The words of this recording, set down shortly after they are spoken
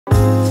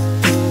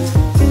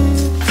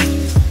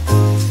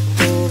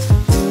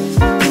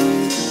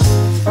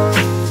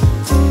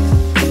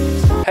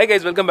Hi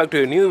guys, welcome back to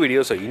a new video.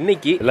 So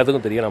இன்னைக்கு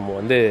எல்லாத்துக்கும் தெரியும் நம்ம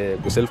வந்து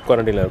செல்ஃப்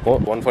குவாரண்டைன்ல இருக்கோம்.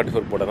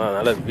 144 போட்டோம்.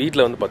 அதனால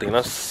வீட்ல வந்து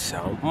பாத்தீங்கன்னா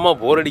செம்ம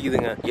போர்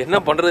அடிக்குதுங்க. என்ன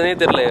பண்றதுனே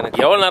தெரியல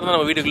எனக்கு. எவ்வளவு நேரம்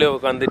நம்ம வீட்டுக்குள்ளே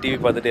உட்கார்ந்து டிவி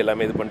பார்த்துட்டு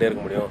எல்லாமே இது பண்ணிட்டே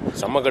இருக்க முடியும்.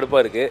 செம்ம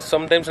கடுப்பா இருக்கு.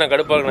 சம்டைம்ஸ் நான்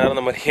கடுப்பா இருக்க நேரம்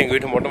அந்த மாதிரி எங்க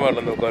வீட்டு மொட்டை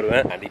மாடில வந்து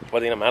உட்காருவேன். அண்ட் இப்போ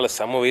பாத்தீங்கன்னா மேல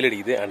செம்ம வெயில்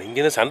அடிக்குது. அண்ட் இங்க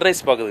இருந்து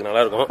சன்ரைஸ் பார்க்கிறதுக்கு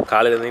நல்லா இருக்கும்.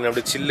 காலையில இருந்தீங்கன்னா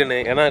அப்படியே சில்லுன்னு,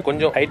 ஏன்னா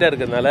கொஞ்சம் ஹைட்டா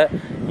இருக்கிறதுனால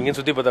இங்கே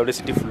சுற்றி பார்த்தா அப்படியே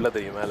சிட்டி ஃபுல்லாக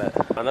தெரியும் மேலே.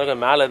 அதனால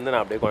மேலே இருந்து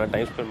நான் அப்படியே கொஞ்சம்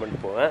டைம் ஸ்பெண்ட்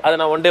பண்ணிட்டு போவேன். அதை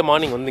நான் ஒன் டே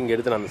மார்னிங் வந்து இங்கே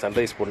எடுத்து நான் அந்த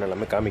சன்ரைஸ் போட்டு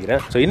எல்லாமே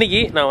காமிக்கிறேன். ஸோ இன்னைக்கு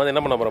நான் வந்து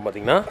என்ன பண்ண போகிறேன்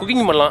பார்த்தீங்கன்னா,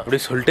 குக்கிங் பண்ணலாம்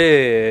அப்படின்னு சொல்லிட்டு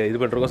இது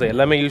பண்ணிருக்கோம். ஸோ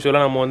எல்லாமே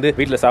யூஸ்வலாக நம்ம வந்து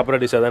வீட்டில் சாப்பிட்ற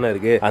டிஷ்ஷாக தானே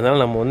இருக்குது. அதனால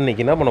நம்ம வந்து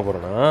இன்னைக்கு என்ன பண்ண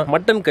போகிறோம்னா,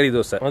 மட்டன் கறி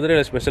தோசை,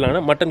 மதுரையில்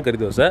ஸ்பெஷலான மட்டன் கறி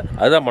தோசை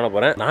அதுதான் பண்ண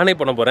போகிறேன். நானே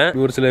பண்ண போகிறேன்.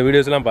 ஒரு சில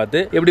வீடியோஸ்லாம்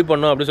பார்த்து எப்படி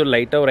பண்ணணும் அப்படின்னு சொல்லி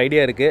லைட்டாக ஒரு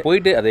ஐடியா இருக்குது.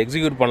 போயிட்டு அதை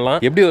எக்ஸிக்யூட்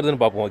பண்ணலாம், எப்படி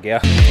வருதுன்னு பார்ப்போம். Okay,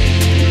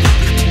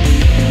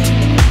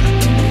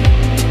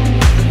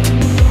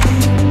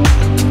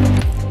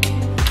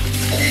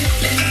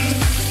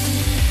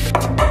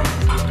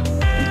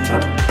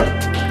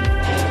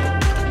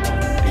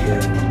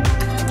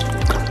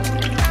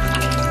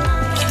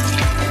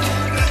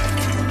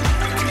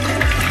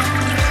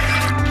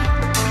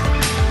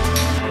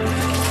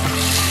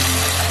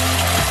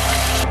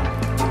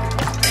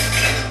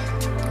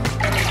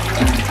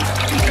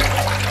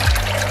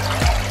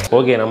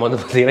 okay. நம்ம வந்து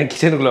பார்த்தீங்கன்னா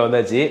கிச்சனுக்குள்ளே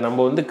வந்தாச்சு.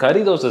 நம்ம வந்து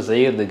கறி தோசை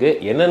செய்யறதுக்கு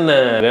என்னென்ன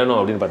வேணும்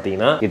அப்படின்னு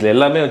பார்த்தீங்கன்னா, இதில்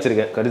எல்லாமே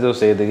வச்சிருக்கேன். கறி தோசை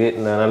செய்யறதுக்கு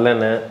இந்த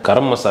நல்லெண்ணெய்,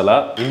 கரம் மசாலா,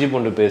 இஞ்சி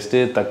பூண்டு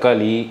பேஸ்ட்டு,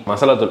 தக்காளி,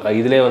 மசாலா தூள்,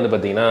 இதிலே வந்து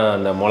பார்த்தீங்கன்னா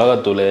அந்த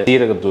மிளகாத்தூள்,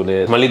 சீரகத்தூள்,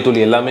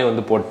 மல்லித்தூள் எல்லாமே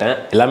வந்து போட்டேன்.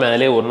 எல்லாமே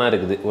அதிலே ஒன்றா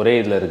இருக்குது, ஒரே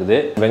இதில் இருக்குது.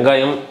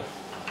 வெங்காயம்,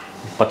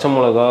 பச்சை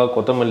மிளகா,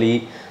 கொத்தமல்லி,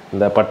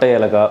 இந்த பட்டை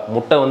ஏலக்காய்,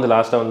 முட்டை வந்து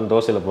லாஸ்ட்டாக வந்து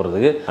தோசையில்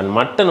போடுறதுக்கு. அண்ட்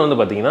மட்டன் வந்து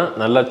பார்த்தீங்கன்னா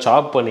நல்லா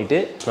சாப் பண்ணிவிட்டு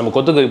நம்ம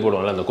கொத்துக்கறி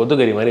போடுவோம்ல, அந்த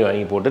கொத்துக்கறி மாதிரி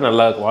வாங்கி போட்டு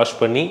நல்லா வாஷ்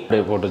பண்ணி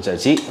அப்படியே போட்டு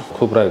வச்சாச்சு.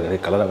 சூப்பராக இருக்குது,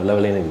 கலராக வெள்ளை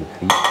வெள்ளைன்னு இருக்குது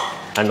கறி.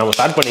 அண்ட் நம்ம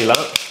ஸ்டார்ட்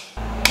பண்ணிடலாம்.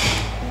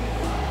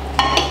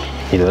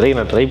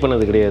 இதுவரைக்கும் நான் ட்ரை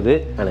பண்ணது கிடையாது.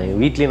 ஆனால்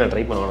எங்கள் வீட்லேயும் நான்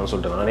ட்ரை பண்ணுவேன்னு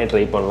சொல்லிட்டு நானே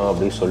ட்ரை பண்ணலாம்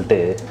அப்படின்னு சொல்லிட்டு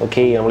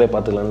ஓகே நம்மளே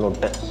பார்த்துக்கலான்னு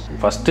விட்டேன்.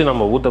 ஃபஸ்ட்டு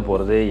நம்ம ஊற்ற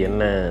போகிறது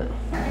எண்ணெய்,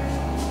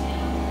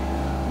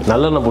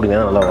 நல்லெண்ணெய்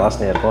பிடிங்கன்னா நல்லா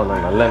வாசனையாக இருக்கும்.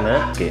 அதனால்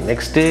நல்லெண்ணெய். ஓகே,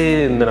 நெக்ஸ்ட்டு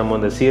இந்த நம்ம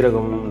இந்த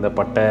சீரகம், இந்த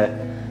பட்டை,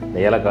 இந்த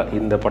ஏலக்காய்,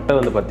 இந்த பட்டை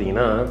வந்து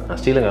பார்த்தீங்கன்னா நான்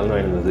ஸ்ரீலங்காவில்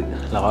வாங்கினது,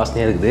 நல்லா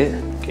வாசனையாக இருக்குது.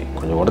 ஓகே,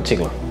 கொஞ்சம்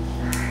உடச்சிக்கலாம்.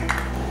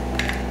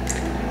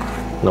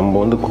 நம்ம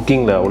வந்து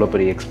குக்கிங்கில் அவ்வளோ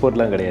பெரிய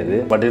எக்ஸ்பர்ட்லாம் கிடையாது,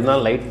 பட்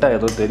இருந்தாலும் லைட்டாக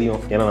ஏதோ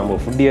தெரியும். ஏன்னா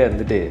நம்ம ஃபுட்டியாக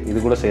இருந்துட்டு இது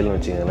கூட செய்யணும்னு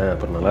வச்சுக்கோங்களேன்,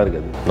 அப்புறம் நல்லா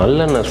இருக்காது.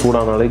 நல்லெண்ணெய்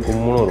சூடானாலே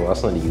கும்முன்னு ஒரு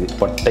வாசனை அடிக்குது.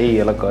 பட்டை,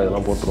 ஏலக்காய்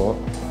இதெல்லாம் போட்டுருவோம்.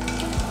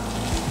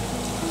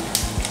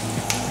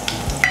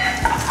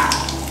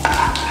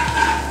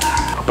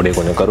 அப்படியே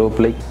கொஞ்சம்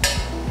கருவேப்பிலை,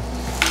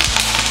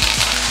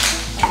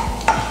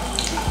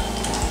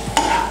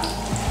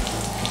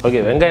 ஓகே.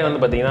 வெங்காயம்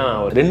வந்து பார்த்தீங்கன்னா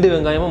ஒரு 2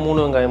 வெங்காயமோ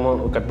 3 வெங்காயமோ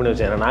கட் பண்ணி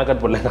வச்சேன். நான்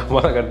கட் பண்ணல, எங்கள்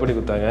அம்மா தான் கட் பண்ணி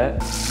கொடுத்தாங்க.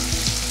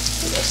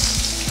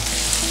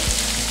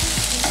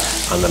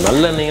 அந்த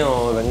நல்லெண்ணையும்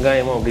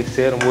வெங்காயமும் அப்படி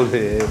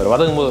சேரும்போது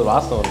வதக்கும் போது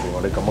வாசனை இருக்கும்,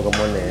 அப்படியே கம்ம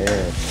கம்மன்னு.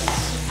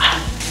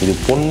 இது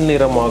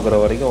பொன்னிறமாகிற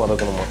வரைக்கும்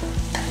வதக்கணுமா.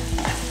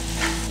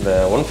 இந்த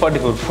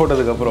 144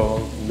 போட்டதுக்கப்புறம்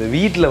இந்த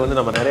வீட்டில் வந்து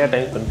நம்ம நிறையா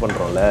டைம் ஸ்பெண்ட்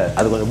பண்ணுறோம்ல,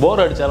 அது கொஞ்சம்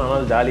போர் அடித்தாலும்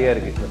ஆனால் ஜாலியாக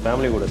இருக்குது. இந்த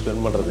ஃபேமிலி கூட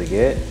ஸ்பெண்ட்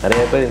பண்ணுறதுக்கு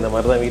நிறைய பேர் இந்த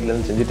மாதிரி தான்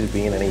வீட்டிலேருந்து செஞ்சுட்டு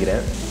இருப்பீங்கன்னு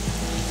நினைக்கிறேன்.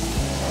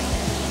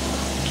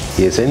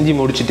 இதை செஞ்சு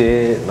முடிச்சுட்டு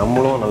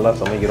நம்மளும் நல்லா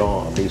சமைக்கிறோம்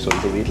அப்படின்னு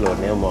சொல்லிட்டு வீட்டில் ஒரு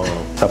நேம்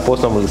வாங்கணும்.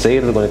 சப்போஸ் நம்மளுக்கு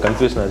செய்கிறது கொஞ்சம்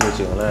கன்ஃபியூஷன் ஆச்சு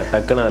வச்சுக்கோங்களேன்,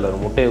 டக்குன்னு அதில் ஒரு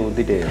முட்டையை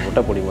ஊற்றிட்டு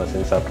முட்டை பொடிமா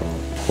செஞ்சு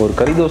சாப்பிடணும். ஒரு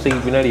கறி தோசைக்கு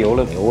பின்னாடி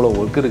எவ்வளோ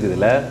ஒர்க்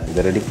இருக்குதுல்ல.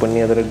 இதை ரெடி பண்ணி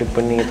அதை ரெடி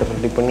பண்ணி இதை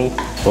ரெடி பண்ணி.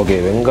 ஓகே,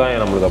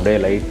 வெங்காயம் நம்மளுக்கு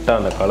அப்படியே லைட்டாக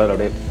அந்த கலர்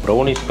அப்படியே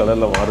ப்ரௌனிஷ்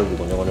கலரில் மாறுது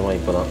கொஞ்சம் கொஞ்சமாக.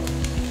 இப்போ தான்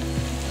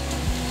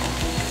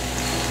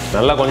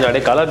நல்லா கொஞ்சம்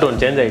அப்படியே கலர்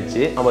டோன் சேஞ்ச்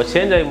ஆகிடுச்சு. நம்ம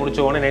சேஞ்ச் ஆகி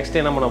முடிச்ச உடனே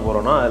நெக்ஸ்ட் என்ன பண்ண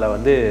போகிறோம்னா, அதில்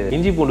வந்து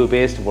இஞ்சி பூண்டு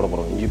பேஸ்ட் போட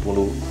போகிறோம். இஞ்சி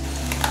பூண்டு,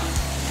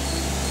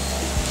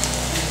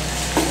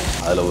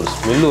 அதில் ஒரு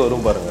ஸ்மெல்லு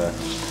வரும் பாருங்கள்.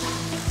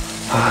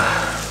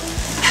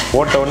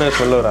 போட்ட உடனே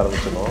ஸ்மெல் வர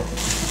ஆரம்பிச்சிடும்.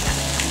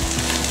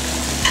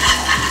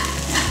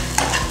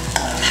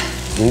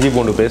 இஞ்சி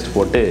பூண்டு பேஸ்ட்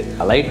போட்டு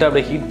லைட்டாக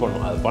அப்படியே ஹீட்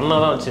பண்ணணும். அது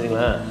பண்ணால் தான்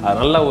வச்சுருங்களேன், அது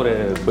நல்லா ஒரு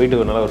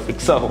போயிட்டு நல்லா ஒரு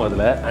ஃபிக்ஸ் ஆகும்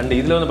அதில். அண்ட்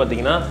இதில் வந்து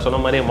பார்த்தீங்கன்னா சொன்ன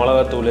மாதிரியே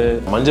மிளகாத்தூள்,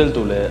 மஞ்சள்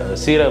தூள்,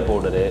 சீரக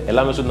பவுடரு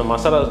எல்லாமே இந்த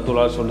மசாலா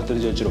தூளாக சொல்லி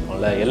திரிச்சு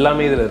வச்சுருப்போம்ல,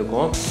 எல்லாமே இதில்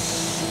இருக்கும்.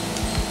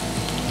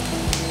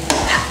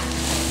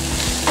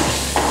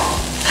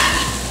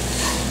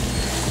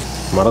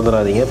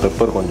 மறந்துடாதீங்க,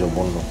 பெப்பர் கொஞ்சம்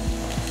போடணும்.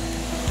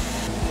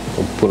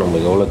 உப்பு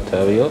நம்மளுக்கு எவ்வளோ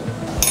தேவையோ.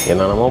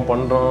 என்னென்னமோ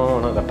பண்ணுறோம்,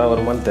 ஆனால் கரெக்டாக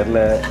வருமானு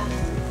தெரில.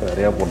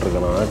 நிறையா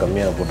போட்டிருக்கேனா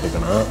கம்மியாக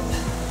போட்டிருக்கேனா.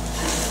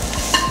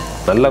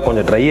 நல்லா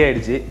கொஞ்சம் ட்ரை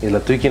ஆகிடுச்சு.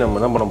 இதில் தூக்கி நம்ம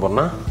என்ன பண்ண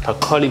போகிறோம்னா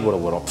தக்காளி போட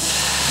போகிறோம்.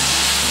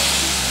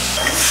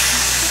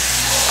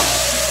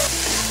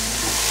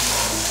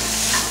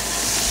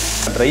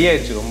 ட்ரை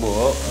ஆகிடுச்சு ரொம்ப.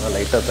 ஆனால்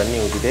லைட்டாக தண்ணி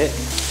ஊற்றிட்டு,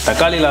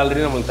 தக்காளியில்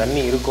ஆல்ரெடி நம்மளுக்கு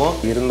தண்ணி இருக்கும்,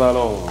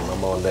 இருந்தாலும்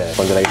நம்ம வந்து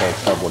கொஞ்சம் லைட்டாக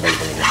எக்ஸ்ட்ரா போட்டு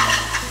இது பண்ணிக்கலாம்.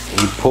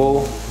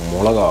 இப்போது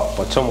மிளகா,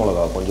 பச்சை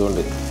மிளகா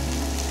கொஞ்சோண்டு,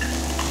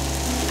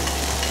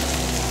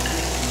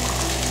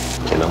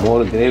 நம்ம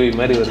ஒரு கிரேவி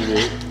மாதிரி வருது.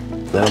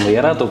 நம்ம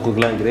எறா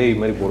தொக்குக்கெலாம் கிரேவி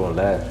மாதிரி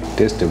போடுவோம்ல,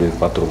 டேஸ்ட் எப்படி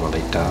பார்த்துருவோம்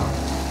லைட்டாக.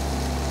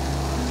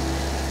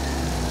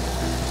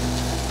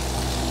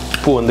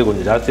 உப்பு வந்து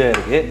கொஞ்சம் ஜாஸ்தியாக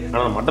இருக்குது.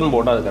 ஆனால் மட்டன்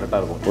போட்டால் அது கரெக்டாக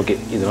இருக்கும். ஓகே,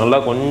 இது நல்லா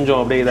கொஞ்சம்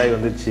அப்படியே இதாகி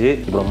வந்துச்சு.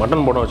 இப்போ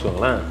மட்டன் போட்டோம்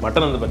வச்சுக்கோங்களேன்.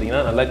 மட்டன் வந்து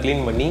பார்த்தீங்கன்னா நல்லா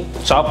க்ளீன் பண்ணி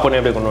சாப் பண்ணி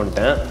அப்படியே கொண்டு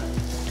வந்துட்டேன்.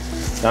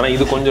 ஆனால்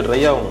இது கொஞ்சம்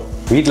ட்ரை ஆகும்.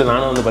 வீட்டில்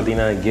நானும் வந்து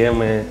பார்த்தீங்கன்னா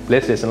கேமு ப்ளே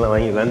ஸ்டேஷன்லாம்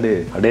வாங்கி விளாண்டு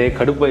அப்படியே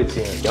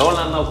கடுப்பாயிடுச்சு. எவ்வளோ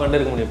நேரம் தான் உட்காந்து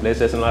இருக்க முடியும்? ப்ளே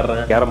ஸ்டேஷன்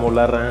விளாட்றேன், கேரம்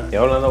விளாட்றேன்,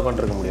 எவ்வளோ நேரம் தான்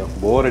உட்காந்து இருக்க முடியும்?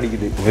 போர்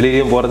அடிக்குது.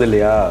 வெளியிலையும் போகிறது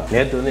இல்லையா?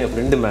 நேற்று வந்து என்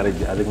ஃப்ரெண்டு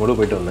மேரேஜ், அதுக்கு மட்டும்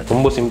போயிட்டு வந்தேன்.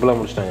 ரொம்ப சிம்பிளாக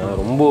முடிச்சிட்டாங்க.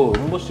 ரொம்ப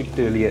ரொம்ப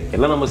ஸ்ட்ரிக்ட் வெளியே.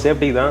 எல்லாம் நம்ம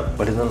சேஃப்டி தான்,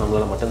 பட் தான்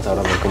நம்மளால் மட்டன்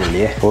சாப்பிடாம இருக்க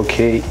முடியலையே.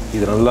 ஓகே,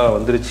 இது நல்லா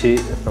வந்துருச்சு.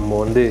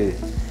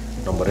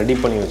 நம்ம ரெடி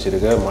பண்ணி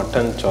வச்சுருக்க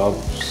மட்டன்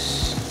சாப்ஸ்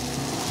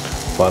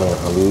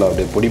பாருங்கள், நல்லா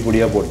அப்படியே பொடி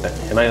பொடியாக போட்டேன்.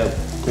 ஏன்னா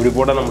இப்படி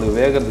போட்டால் நம்மளுக்கு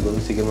வேகிறதுக்கு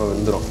வந்து சீக்கிரமாக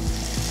வெந்துடும்.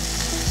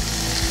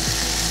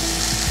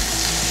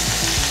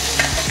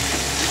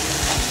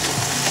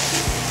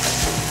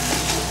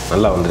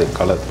 நல்லா வந்து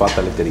கலர்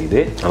பார்த்தாலே தெரியுது.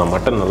 ஆனால்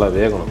மட்டன் நல்லா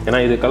வேகணும். ஏன்னா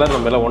இது கலர்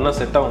நம்ம எல்லாம் ஒன்றா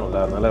செட்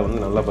ஆகணும்ல. அதனால் வந்து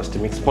நல்லா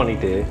ஃபஸ்ட்டு மிக்ஸ்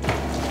பண்ணிவிட்டு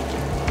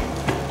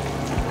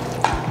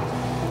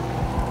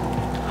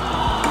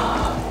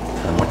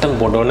மட்டன்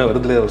போட்டோடனே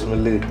வருதுல ஒரு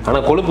ஸ்மெல்லு.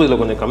 ஆனால் கொழுப்பு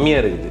இதில் கொஞ்சம்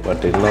கம்மியாக இருக்குது,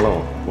 பட்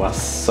இருந்தாலும்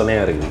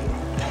வாசனையாக இருக்குது.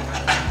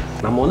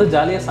 நம்ம வந்து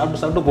ஜாலியாக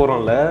சாப்பிட்டு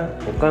போகிறோம்ல,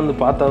 உட்காந்து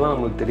பார்த்தா தான்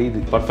நம்மளுக்கு தெரியுது.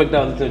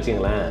 பர்ஃபெக்டாக வந்துச்சு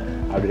வச்சுங்களேன்,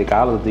 அப்படி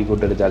காலை தூக்கி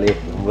விட்டுட்டு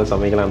ஜாலியாக நம்மளும்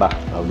சமைக்கலாம்டா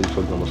அப்படின்னு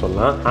சொல்லிட்டு நம்ம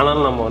சொல்லலாம்.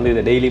 ஆனாலும் நம்ம வந்து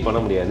இதை டெய்லி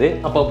பண்ண முடியாது.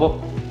 அப்பப்போ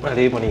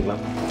அப்படியே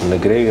பண்ணிக்கலாம். இந்த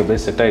கிரேவி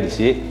அப்படியே செட்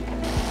ஆகிடுச்சு.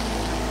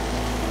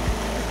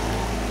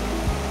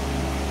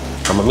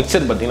 நம்ம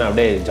மிக்சர் பார்த்தீங்கன்னா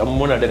அப்படியே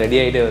ஜம்முன்னு அப்படியே ரெடி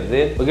ஆகிட்டே வருது.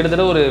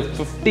 கிட்டத்தட்ட ஒரு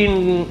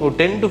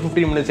 10 to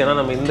 15 மினிட்ஸ். ஏன்னா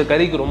நம்ம இந்த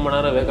கறிக்கு ரொம்ப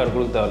நேரம் வேக்காடு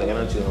கொடுக்க தேவையில்லை.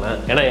 ஏன்னா வச்சுக்கோங்களேன்,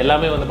 ஏன்னா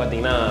எல்லாமே வந்து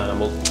பார்த்தீங்கன்னா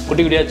நம்ம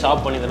குட்டி குட்டியாக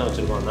சாப் பண்ணி தானே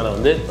வச்சுருக்கோம். அதனால்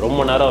வந்து ரொம்ப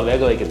நேரம்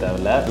வேக வைக்க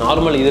தேவையில்லை.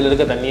 நார்மல் இதில்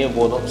இருக்க தண்ணியே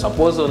போதும்.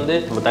 சப்போஸ் வந்து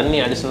நம்ம தண்ணி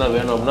அடிஷனலாக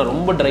வேணும் அப்படின்னா,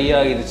 ரொம்ப ட்ரை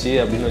ஆகிடுச்சு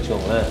அப்படின்னு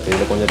வச்சுக்கோங்களேன்.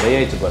 இதில் கொஞ்சம் ட்ரை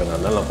ஆகிடுச்சு பாருங்கள்.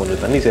 அதனால் நான்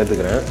கொஞ்சம் தண்ணி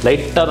சேர்த்துக்கிறேன்.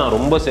 லைட்டாக நான்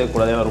ரொம்ப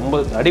சேர்க்கக்கூடாது, ஏன்னா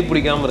ரொம்ப அடி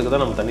பிடிக்காமல் இருக்க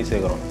தான் நம்ம தண்ணி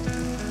சேர்க்குறோம்.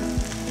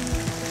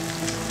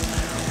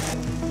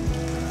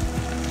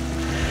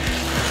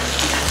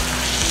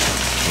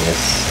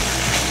 எஸ்,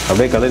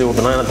 அப்படியே கலரி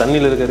விட்டோம்னா ஏன்னா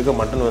தண்ணியில் இருக்க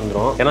மட்டன்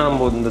வந்துடும். ஏன்னா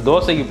நம்ம இந்த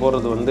தோசைக்கு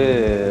போடுறது வந்து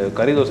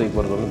கறி தோசைக்கு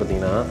போடுறது வந்து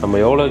பார்த்தீங்கன்னா, நம்ம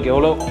எவ்வளோக்கு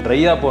எவ்வளோ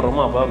ட்ரையாக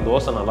போடுறோமோ அப்போ தான்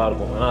தோசை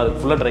நல்லாயிருக்கும். ஏன்னா அது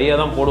ஃபுல்லாக ட்ரையாக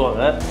தான்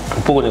போடுவாங்க.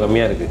 உப்பு கொஞ்சம்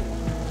கம்மியாக இருக்குது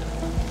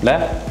இல்லை?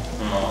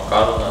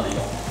 காரம்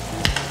அதிகம்.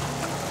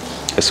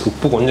 எஸ்,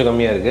 உப்பு கொஞ்சம்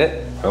கம்மியாக இருக்குது.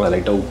 அதனால்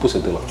லைட்டாக உப்பு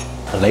சேர்த்துக்கலாம்.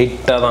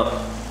 லைட்டாக தான்.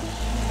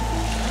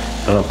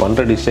 ஆனால்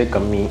பண்ணுற டிஷ்ஷே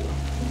கம்மி.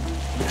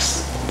 எஸ்,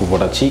 உப்பு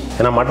போட்டாச்சு.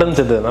 ஏன்னா மட்டன்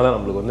சேர்த்ததுனால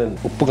நம்மளுக்கு வந்து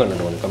உப்பு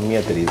கண்டென்ட் கொஞ்சம்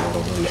கம்மியாக தெரியுது.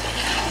 வேறு ஒன்றும் இல்லை.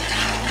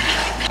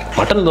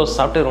 மட்டன் தோசை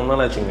சாப்பிட்டு ரொம்ப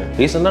நாள் ஆச்சுங்க.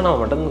 ரீசெண்டாக நான்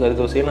மட்டன் கறி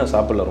தோசையே நான்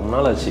சாப்பிடல, ரொம்ப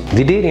நாள் ஆச்சு.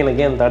 திடீர்னு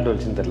எனக்கு ஏன் தாட்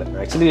வச்சுன்னு தெரியல.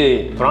 ஆக்சுவலி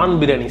ப்ரான்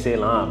பிரியாணி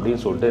செய்யலாம் அப்படின்னு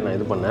சொல்லிட்டு நான்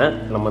இது பண்ணேன்.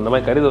 நம்ம இந்த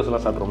மாதிரி கறி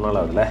தோசைலாம் சாப்பிட்டு ரொம்ப நாள்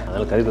ஆகுதுல்ல,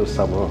 அதனால் கறி தோசை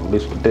சாப்பிடணும்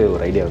அப்படின்னு சொல்லிட்டு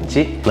ஒரு ஐடியா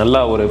வந்துச்சு.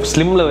 நல்லா ஒரு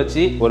ஸ்லிம்மில்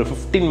வச்சு ஒரு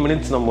 15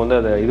 மினிட்ஸ் நம்ம வந்து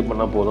அதை இது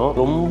பண்ணால் போதும்.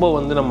 ரொம்ப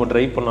வந்து நம்ம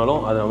ட்ரை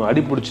பண்ணாலும் அதை நம்ம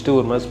அடி பிடிச்சிட்டு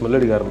ஒரு மாதிரி ஸ்மெல்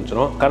அடிக்க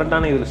ஆரம்பிச்சிடும்.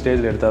 கரெக்டான இதில்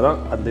ஸ்டேஜில் எடுத்தால்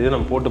தான் அந்த இது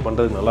நம்ம போட்டு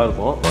பண்ணுறதுக்கு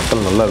நல்லாயிருக்கும்.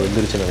 மட்டன் நல்லா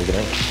வெந்துருச்சுன்னு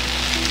நினைக்கிறேன்.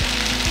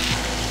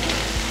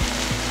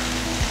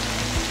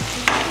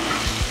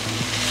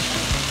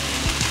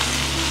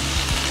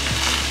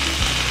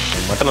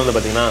 மட்டன் வந்து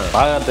பார்த்தீங்கன்னா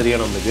பாகா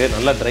தெரியும் நம்மளுக்கு.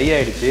 நல்லா ட்ரை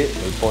ஆகிடுச்சு.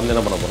 இப்போ வந்து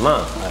என்ன பண்ண போறோம்னா,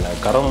 அதில்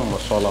கரம்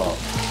மசாலா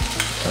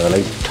அதை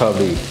லைட்டாக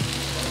அப்படி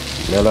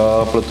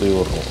மேலாப்பில் தூவி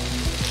விடுறோம்.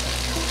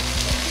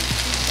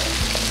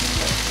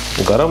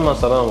 கரம்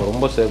மசாலா நம்ம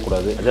ரொம்ப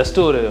சேர்க்கக்கூடாது,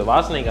 ஜஸ்ட்டு ஒரு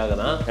வாசனைக்காக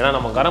தான். ஏன்னா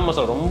நம்ம கரம்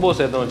மசாலா ரொம்ப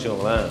சேர்த்தோம்னு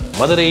வச்சுக்கோங்களேன்,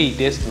 மதுரை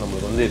டேஸ்ட்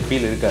நம்மளுக்கு வந்து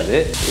ஃபீல் இருக்காது.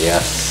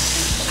 எஸ்,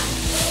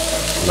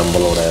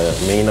 நம்மளோட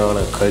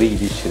மெயினான கறி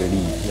டிஷ்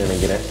ரெடி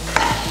நினைக்கிறேன்.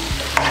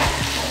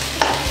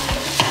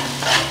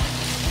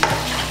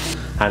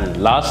 And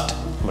last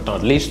but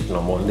not least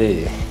நம்ம வந்து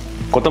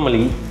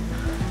கொத்தமல்லி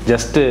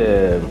ஜஸ்ட்டு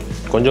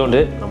கொஞ்சோண்டு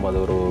நம்ம அது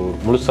ஒரு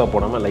முழுசாக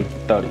போடாமல்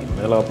லைட்டாக அடிக்கணும்.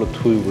 மேலாப்பில்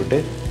தூவி விட்டு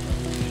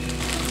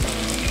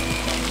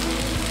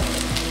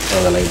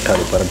அதை லைட்டாக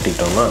அப்படி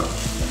பரட்டிட்டோம்னா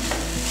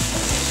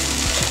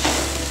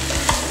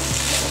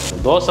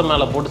தோசை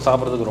மேலே போட்டு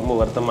சாப்பிட்றதுக்கு ரொம்ப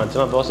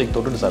வருத்தமாச்சுன்னா தோசைக்கு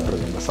தொட்டுட்டு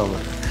சாப்பிட்றது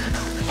பேசாமல்.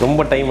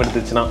 ரொம்ப டைம்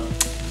எடுத்துச்சுன்னா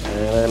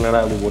என்னடா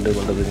அப்படி போட்டு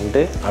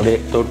பண்ணுறதுன்ட்டு அப்படியே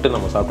தொட்டு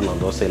நம்ம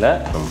சாப்பிட்லாம். தோசையில்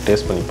நம்ம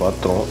டேஸ்ட் பண்ணி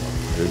பார்த்துருவோம்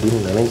எப்படின்னு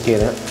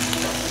நினைக்கிறேன்.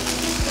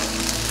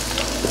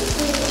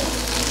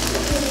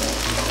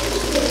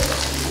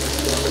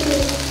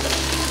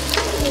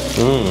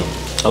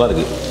 நல்லா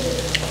இருக்கு.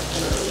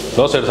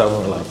 தோசை எடுத்து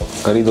சாப்பிட நல்லாயிருக்கும்.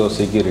 கறி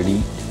தோசைக்கு ரெடி.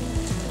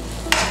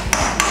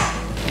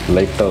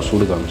 லைட்டாக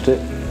சூடு காமிச்சிட்டு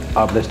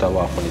அப்படியே ஸ்டவ்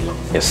ஆஃப்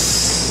பண்ணிடலாம். S,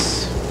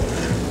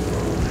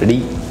 ready.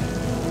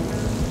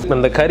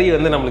 இந்த கறி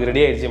வந்து நம்மளுக்கு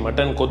ரெடி ஆயிடுச்சு.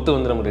 மட்டன் கொத்து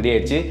வந்து நமக்கு ரெடி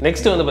ஆயிடுச்சு.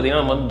 நெக்ஸ்ட் வந்து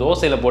பார்த்தீங்கன்னா நம்ம வந்து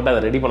தோசையில் போட்டு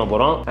அதை ரெடி பண்ண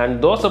போகிறோம். அண்ட்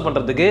தோசை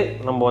பண்ணுறதுக்கு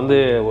நம்ம வந்து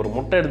ஒரு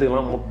முட்டை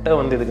எடுத்துக்கலாம். முட்டை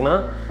வந்து எதுக்குன்னா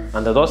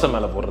அந்த தோசை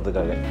மேலே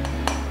போடுறதுக்காக.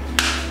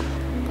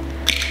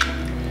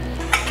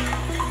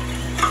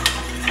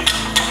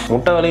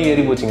 முட்டை விலையும்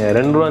ஏறி போச்சுங்க.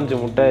 2 ரூபா 5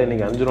 முட்டை,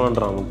 இன்னைக்கு 5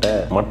 ரூபான்றான் முட்டை.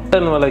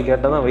 மட்டன் விலை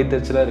கேட்டால் தான்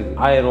வயிற்றுச்சலாக இருக்குது.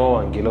 1000 ரூபா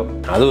கிலோ.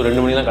 அதுவும்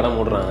 2 மணிலாம் கடை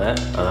மூடுறாங்க.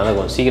 அதனால்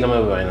கொஞ்சம்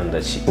சீக்கிரமாக போய் வாங்கி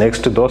வந்தாச்சு.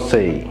 நெக்ஸ்ட்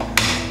தோசை.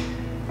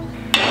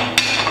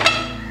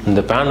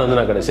 இந்த பேன் வந்து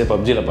நான் கடைசியாக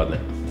பப்ஜியில்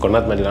பார்த்தேன்.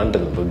 கொண்டாத்து மாதிரி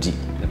விளாண்டுருந்தேன் பப்ஜி.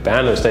 இந்த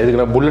பேன் வச்சுட்டா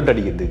இதுக்கு நான் புல்லட்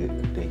அடிக்கிறதுக்கு.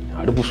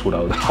 அடுப்பு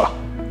சூடாகுதா?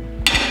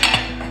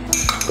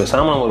 இப்போ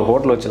சாமான் ஒரு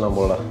ஹோட்டல் வச்சிடலாம்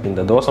போல.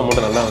 இந்த தோசை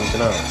மட்டும் நல்லா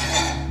வந்துச்சுன்னா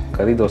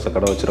கறி தோசை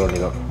கடை வச்சிட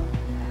வேண்டியதான்.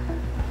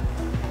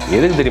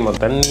 எதுக்கு தெரியுமா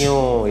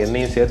தண்ணியும்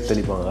எண்ணெயும் சேர்த்து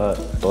தெளிப்பாங்க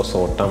தோசை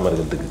ஒட்டாமல்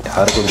இருக்கிறதுக்கு.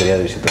 யாருக்கும்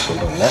தெரியாத விஷயத்த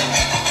சொல்கிறோம்ல.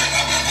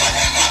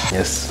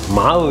 எஸ்,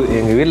 மாவு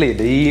எங்கள் வீட்டில்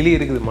டெய்லி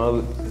இருக்குது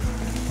மாவு.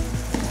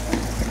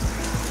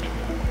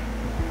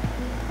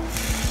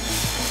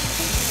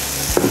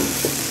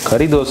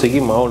 கறி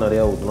தோசைக்கு மாவு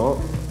நிறையா ஊற்றணும்.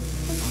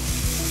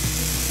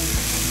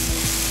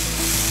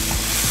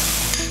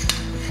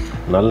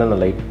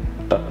 நல்லெண்ணெய்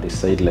லைட்டாக அப்படி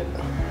சைடில்.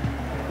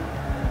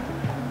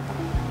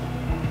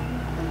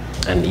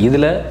 அண்ட்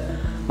இதில்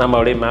நம்ம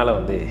அப்படியே மேலே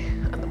வந்து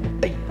அந்த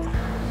முட்டை,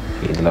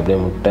 இதில் அப்படியே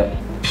முட்டை.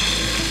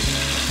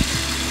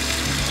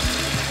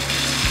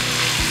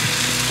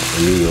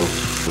 ஐயோ,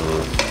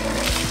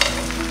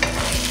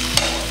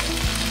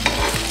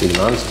 இது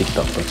நான்ஸ்டிக்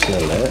தான், பிரச்சனை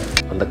இல்லை.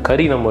 அந்த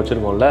கறி நம்ம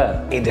வச்சுருக்கோம்ல,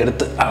 இதை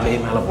எடுத்து அப்படியே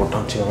மேலே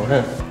போட்டோம் வச்சுக்கோங்க.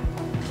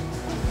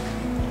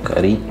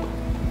 கறி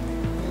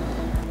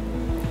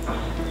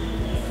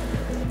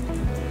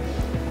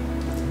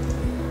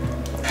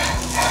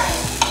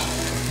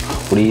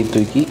அப்படியே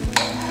தூக்கி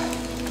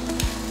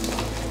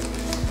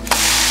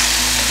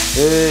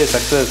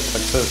சக்ஸஸ்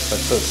சக்ஸஸ்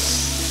சக்ஸஸ்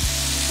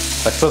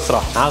சக்ஸஸ்ரா.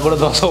 நான் கூட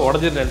தோசை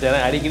உடஞ்சிட்டு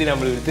நினச்சேன். அடிக்கடி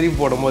நம்மளுக்கு திருப்பி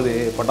போடும்போது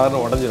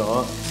பட்டாருன்னு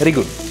உடஞ்சிரும். Very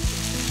good,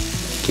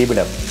 keep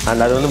it up.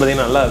 And அது வந்து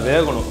பார்த்திங்கன்னா நல்லா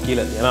வேகணும்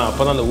கீழே. ஏன்னா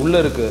அப்போ தான் அந்த உள்ளே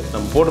இருக்குது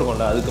நம்ம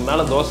போட்டிருக்கோம்ல, அதுக்கு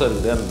மேலே தோசை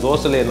இருக்குது. அந்த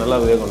தோசையிலே நல்லா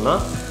வேகணும்னா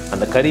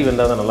அந்த கறி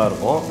வெந்தால் தான்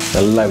நல்லாயிருக்கும்.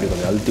 நல்லா இப்படி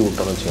கொஞ்சம் அழுத்தி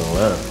விட்டோன்னு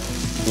வச்சுக்கோங்களேன்,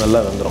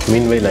 நல்லா வெந்துடும்.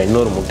 மீன்வை நான்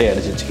இன்னொரு முட்டையை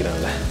அடித்து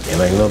வச்சுக்கிறாங்க.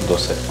 ஏன்னா இன்னொரு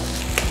தோசை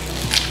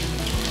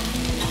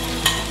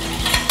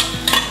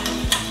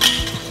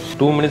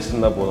 2 minutes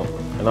இருந்தால் போதும்.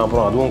 ஏன்னா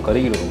அப்புறம் அதுவும்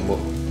கறிக்கிடும் ரொம்ப.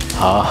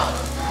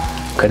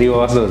 கறி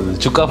வாசனை வருது.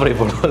 சுக்கா ஃப்ரை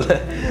போடுவோம்ல,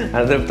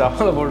 அந்த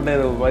தவாவில் போட்டுட்டே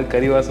இது மாதிரி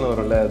கறி வாசனை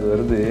வரும்ல, அது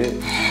வருது.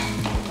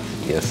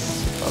 S,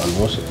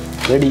 almost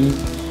ready.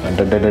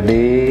 அண்டே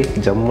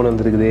ஜம்முன்னு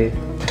வந்துருக்குது.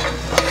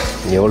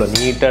 எவ்வளோ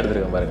நீட்டாக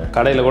எடுத்துருக்கேன் பாருங்கள்.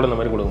 கடையில் கூட இந்த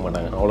மாதிரி கொடுக்க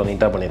மாட்டாங்க, அவ்வளோ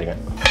நீட்டாக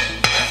பண்ணியிருக்கேன்.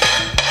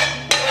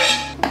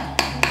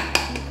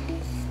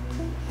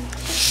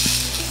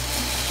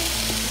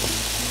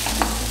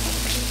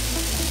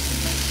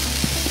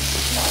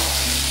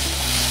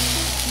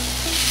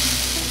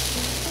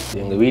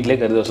 எங்கள் வீட்டிலே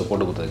கறி தோசை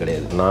போட்டு கொடுத்தது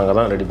கிடையாது, நாங்கள்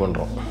தான் ரெடி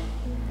பண்ணுறோம்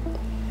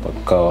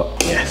பக்காவா.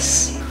 எஸ்,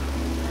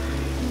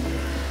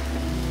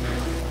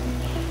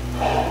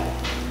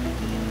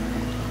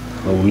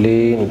 உள்ளே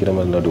நிற்கிற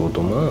மாதிரி தாட்டி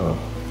ஊற்றோமா.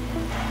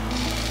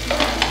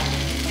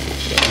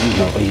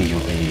 ஐயோ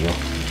ஐயோ,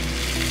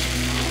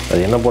 அது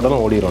என்ன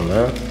போட்டாலும்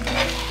ஓடிடும்ண்ணா.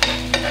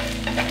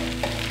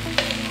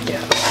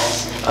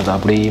 அதை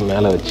அப்படியே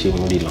மேலே வச்சு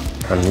மூடிடலாம்.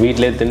 அண்ட்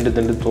வீட்டிலே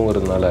திண்டு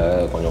தூங்குறதுனால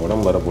கொஞ்சம்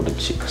உடம்பு வர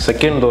போட்டுச்சு.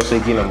 செகண்ட்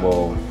தோசைக்கு நம்ம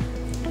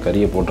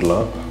கறியை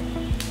போட்டுடலாம்.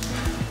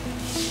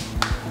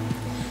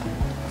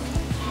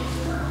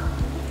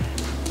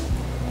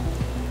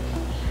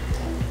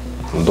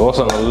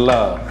 தோசை நல்லா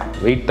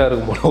வெயிட்டாக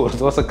இருக்கும் போல, ஒரு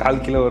தோசை 1/4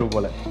 கிலோ வரும்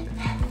போல.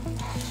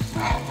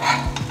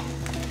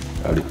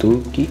 அப்படி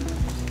தூக்கி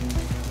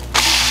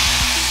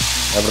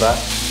அப்படியா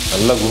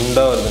நல்லா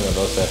குண்டாக வருதுங்க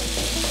தோசை.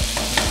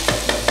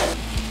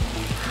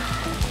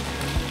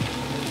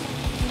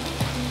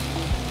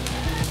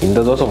 இந்த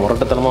தோசை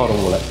முரட்டத்தனமாக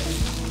வரும் போல.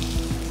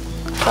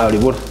 அப்படி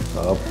போடு.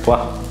 அப்பா,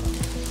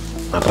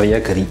 நிறையா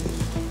கறி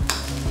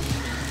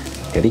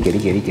கறி கறி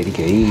கறி கறி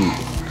கறி.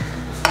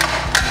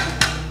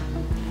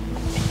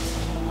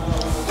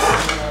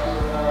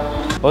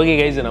 ஓகே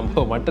கைஸ்,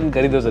 நம்ம மட்டன்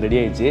கறி தோசை ரெடி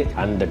ஆயிடுச்சு.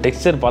 அந்த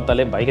டெக்ஸ்சர்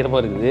பார்த்தாலே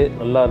பயங்கரமாக இருக்குது.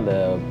 நல்லா அந்த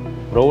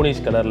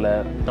ப்ரௌனிஷ் கலரில்.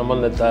 நம்ம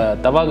அந்த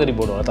தவா கறி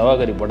போடுவோம், தவா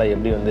கறி போட்டால்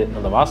எப்படி வந்து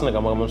அந்த வாசனை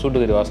கம்ம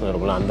சூட்டு கறி வாசனை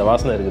இருக்கும்ல, அந்த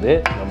வாசனை இருக்குது.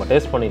 நம்ம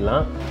டேஸ்ட்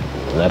பண்ணிடலாம்.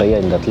 நிறையா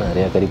இந்த இடத்துல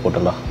நிறையா கறி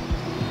போட்டோம்டா.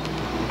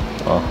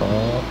 ஆஹா,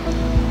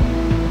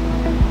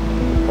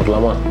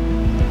 போடலாமா?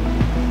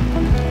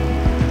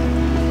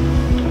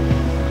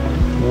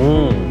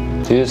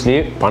 சீரியஸ்லி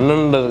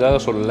பண்ணுன்றதுக்காக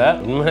சொல்லலை,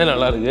 உண்மையே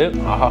நல்லா இருக்கு.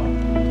 ஆஹா,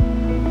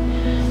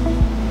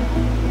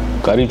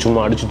 கறி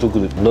சும்மா அடிச்சு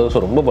தூக்குது. இந்த தோசை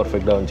ரொம்ப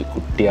பர்ஃபெக்டாக வந்துச்சு,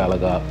 குட்டியாக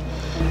அழகா.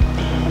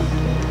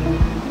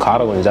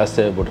 காரம் கொஞ்சம்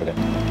ஜாஸ்தியாக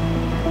போட்டிருக்கேன்.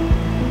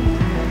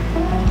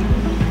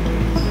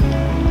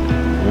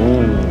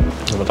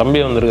 நம்ம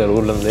தம்பி வந்திருக்காரு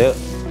ஊர்லேருந்து.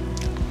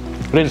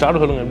 இப்படி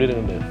சாப்பிட சொல்லுங்கள் எப்படி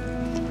இருக்குன்ட்டு.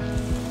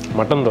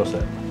 மட்டன்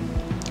தோசை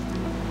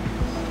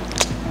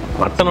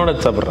மட்டனோட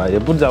சாப்பிட்றா,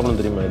 எப்படி சாப்பிடணும்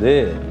தெரியுமா? இது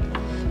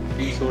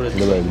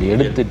இப்படி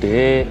எடுத்துட்டு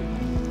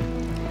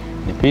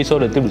இந்த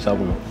பீஸோடு எடுத்து இப்படி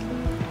சாப்பிடணும்.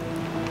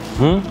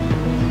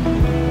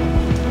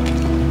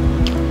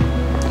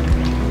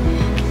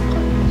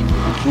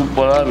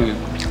 சூப்பராக இருக்கு.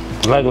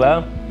 நல்லா இருக்குதா?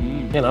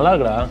 ஏன் நல்லா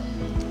இருக்குடா,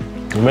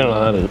 உண்மையாக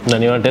நல்லா தான் இருக்குது.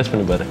 நான் நீ வேணா டேஸ்ட்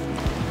பண்ணி பாரு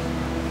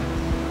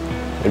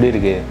எப்படி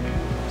இருக்கு.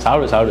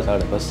 சாப்பிடு சாப்பிடு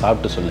சாப்பிடு, ஃபஸ்ட்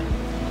சாப்பிட்டு சொல்லு.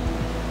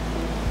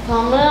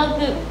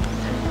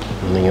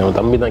 நீங்கள் உன்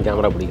தம்பி தான்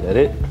கேமரா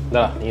பிடிக்கிறாரு.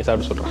 இந்தா நீங்கள்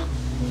சாப்பிட்டு சொல்கிறேன்.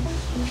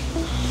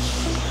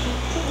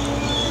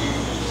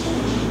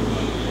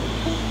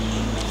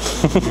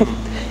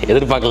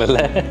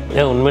 எதிர்பார்க்கல.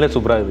 ஏன் உண்மையிலே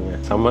சூப்பராக இருக்குதுங்க,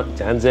 செம்ம,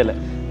 சான்ஸே இல்லை.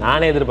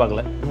 நானே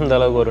எதிர்பார்க்கல இந்த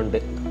அளவுக்கு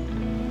வரும்ன்ட்டு.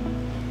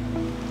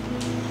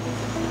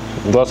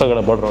 தோசை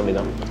கடை போடுற வேண்டி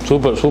தான்.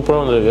 சூப்பராக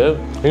வந்துருக்கு.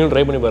 நீங்களும்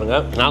ட்ரை பண்ணி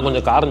பாருங்கள். நான்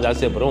கொஞ்சம் காரம்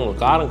ஜாஸ்தியாக போகிறேன்.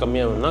 உங்களுக்கு காரம்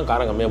கம்மியாக வேணும்னா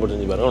காரம் கம்மியாக போட்டு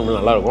செஞ்சு பாருங்கள். ரொம்ப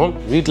நல்லாயிருக்கும்.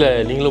 வீட்டில்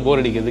நீங்களும்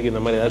போர் அடிக்கிறதுக்கு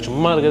இந்த மாதிரி ஏதாவது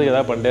சும்மா இருக்கிறதுக்கு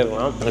ஏதாவது பண்ணிட்டே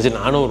இருக்கலாம். சரி,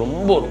 நானும்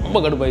ரொம்ப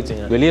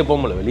கடுப்பாயிடுச்சுங்க. வெளியே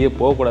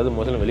போகக்கூடாது,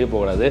 மோஸ்ட்லி வெளியே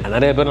போகக்கூடாது.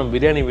 நிறைய பேர் நம்ம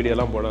பிரியாணி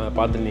வீடியோலாம்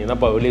பார்த்து நீ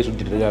என்னப்பா வெளியே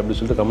சுற்றிட்டு இருக்க அப்படின்னு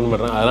சொல்லிட்டு கமெண்ட்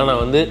பண்ணுறேன். அதெல்லாம்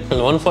நான் வந்து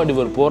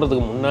 144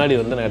 போகிறதுக்கு முன்னாடி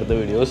வந்து நான் எடுத்த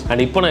வீடியோஸ்.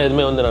 அண்ட் இப்போ நான்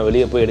எதுவுமே வந்து நான்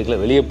வெளியே போய் எடுக்கல.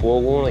 வெளியே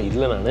போகவும்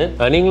இல்லை.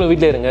 நான் நீங்களும்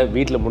வீட்டில் இருங்க.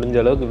 வீட்டில் முடிஞ்ச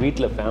அளவுக்கு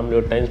வீட்டில்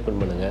ஃபேமிலியோட டைம்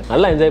ஸ்பெண்ட் பண்ணுங்க.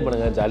 நல்லா என்ஜாய்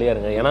பண்ணுங்க, ஜாலியாக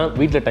இருங்க. ஏன்னா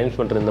வீட்டில் டைம்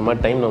ஸ்பெண்ட் பண்ணுற இந்த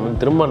மாதிரி டைம் நம்ம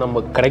திரும்ப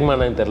நம்ம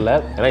கிடைக்குமான்னு தெரியல.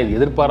 ஏன்னா இது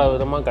எதிர்பாராத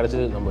விதமாக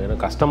கிடைச்சது. நம்ம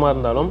எனக்கு கஷ்டமாக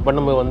இருந்தாலும் பட்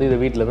நம்ம வந்து இதை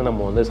வீட்டில் இருந்து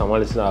நம்ம வந்து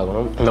சமாளிச்சு தான்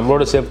ஆகணும்.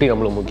 நம்மளோட சேஃப்டி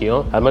நம்மளுக்கு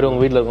முக்கியம். அது மாதிரி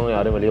உங்கள் வீட்டில் இருக்கவங்க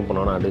யாரும் வெளியே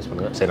போனோம்னா அட்வைஸ்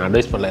பண்ணுங்க. சரி, நான்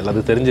அட்வைஸ் பண்ணல,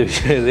 எல்லாத்துக்கும் தெரிஞ்ச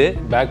விஷயம் இது.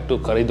 பேக் டு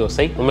கறி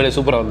தோசை உண்மையிலே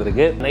சூப்பராக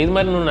வந்திருக்கு. இது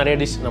மாதிரி இன்னும் நிறைய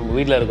டிஷ் நம்ம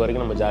வீட்டில் இருக்க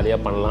வரைக்கும் நம்ம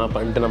ஜாலியாக பண்ணலாம்.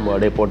 பண்ணிட்டு நம்ம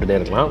அப்படியே போட்டுட்டே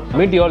இருக்கலாம்.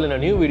 Meet you all in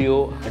a new video.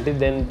 Until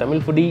then,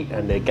 Tamil foodie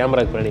and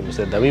camera பின்னாடி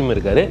மிஸ்டர் தவீம்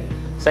இருக்காரு.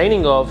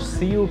 Signing off.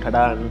 See you.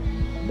 Tada.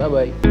 Bye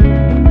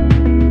bye.